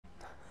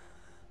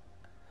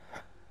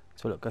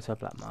So look, go to a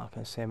black market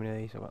and see how many of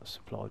these. I've got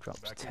supply drops,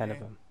 Back 10 of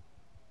again. them.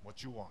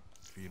 What you want?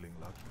 Feeling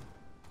lucky?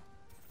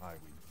 I win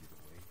either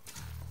way.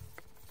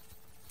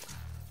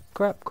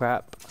 Crap,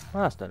 crap.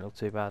 Well, that's don't look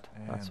too bad.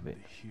 That's a And bit.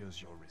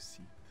 here's your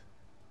receipt.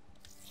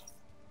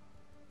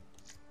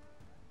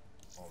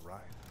 All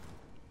right,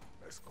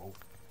 let's go.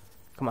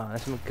 Come on,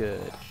 that's something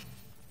good.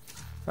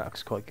 That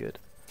looks quite good.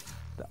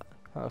 That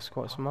looks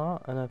quite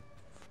smart. And a.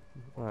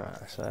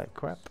 Alright, so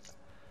crap.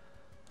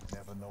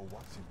 Never know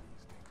what's in these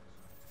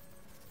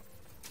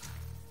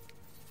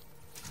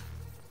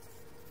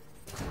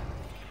things.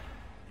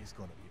 It's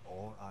gonna be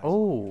all eyes.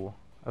 Oh,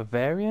 a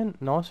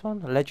variant. Nice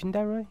one. A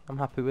legendary. I'm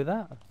happy with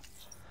that.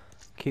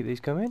 Keep these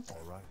coming. All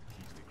right,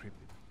 keys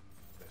decrypted.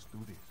 Let's do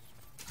this.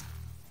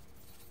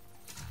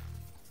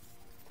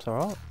 It's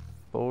alright.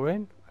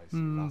 Boring. I see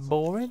lots of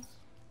Boring.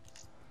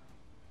 keys.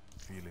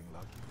 Feeling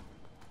lucky?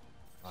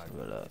 I Have a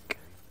win look. either way.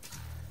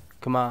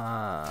 Come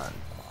on.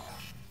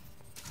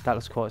 That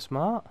looks quite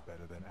smart.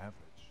 Better than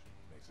average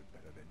makes it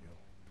better than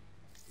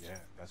you. Yeah,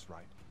 that's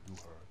right. You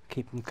heard.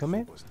 Keep them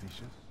coming.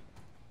 Superstitious.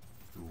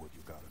 Do what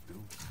you gotta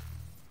do.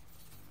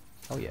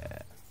 Oh yeah.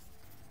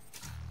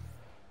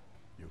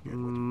 You get what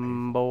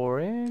you pay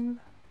Boring.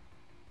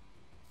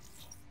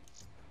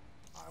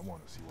 for. I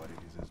wanna see what it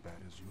is as bad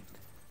as you do.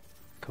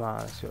 Come on,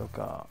 let's see what I've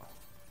got.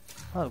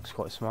 That looks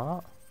quite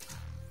smart.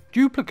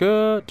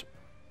 Duplicate.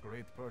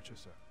 Great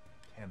purchaser.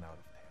 10 out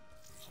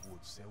of 10.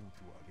 Would sell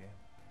to again.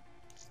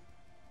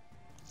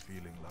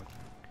 Feeling lucky?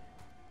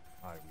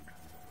 I win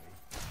either way.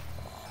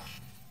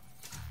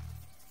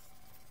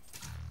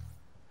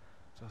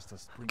 Just a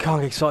spring.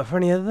 Can't get excited for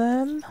any of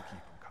them. Keep 'em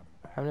coming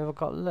back. How many have I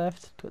got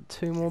left? Got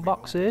 2 more Here we go.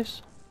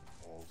 boxes.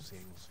 All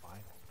sales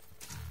final.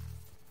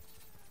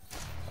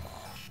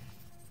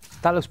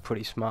 That looks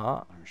pretty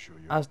smart. You sure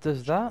you're As up to does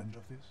the that. challenge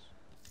of this?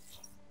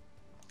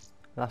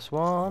 Last I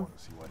one. wanna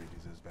see what it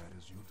is as bad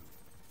as you do.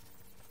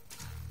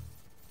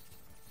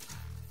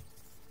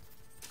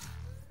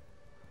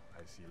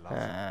 I see lots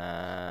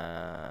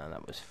of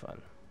That was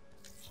fun.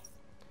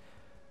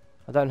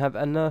 I don't have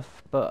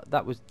enough, but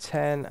that was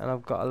 10, and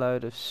I've got a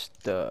load of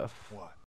stuff. what?